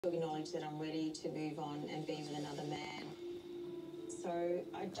acknowledge that I'm ready to move on and be with another man. So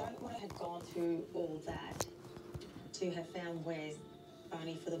I don't want to have gone through all that to have found ways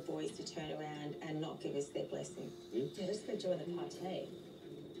only for the boys to turn around and not give us their blessing. Yeah, let's go join the party.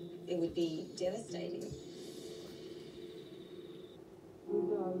 It would be devastating.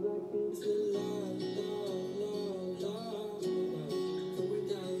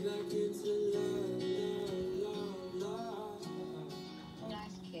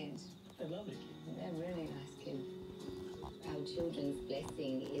 Nice kids. They're lovely kids. They're really nice kids. Our children's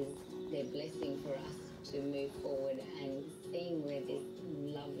blessing is their blessing for us to move forward and seeing where this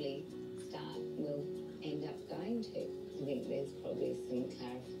lovely start will end up going to. I think there's probably some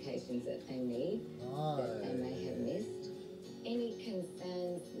clarifications that they need that they may have missed. Any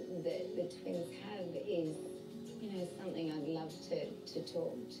concerns that the twins have is, something I'd love to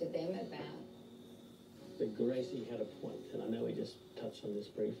talk to them about. But Gracie had a point, and I know we just touched on this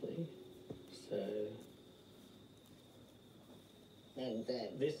briefly. So And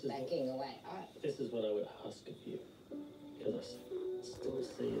This is backing away. this is what I would ask of you, because I still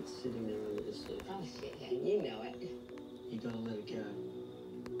see it sitting there under the surface. Oh shit, yeah, you know it.